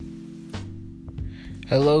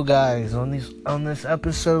Hello guys, on this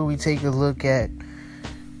episode we take a look at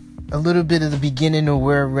a little bit of the beginning of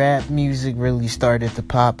where rap music really started to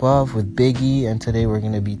pop off with Biggie, and today we're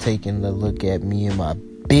going to be taking a look at Me and My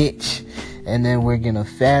Bitch, and then we're going to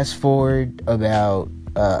fast forward about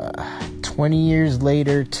 20 years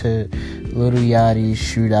later to Lil Yachty's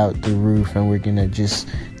Shoot Out the Roof, and we're going to just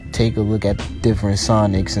take a look at different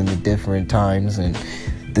Sonics and the different times and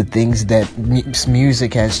the things that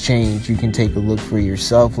music has changed. You can take a look for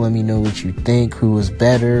yourself. Let me know what you think. Who was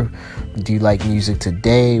better? Do you like music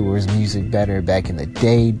today? Was music better back in the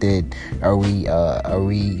day? Are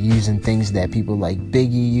we using things that people like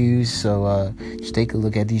Biggie used? So just take a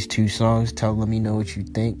look at these two songs. Let me know what you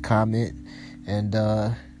think. Comment, and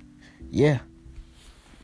yeah.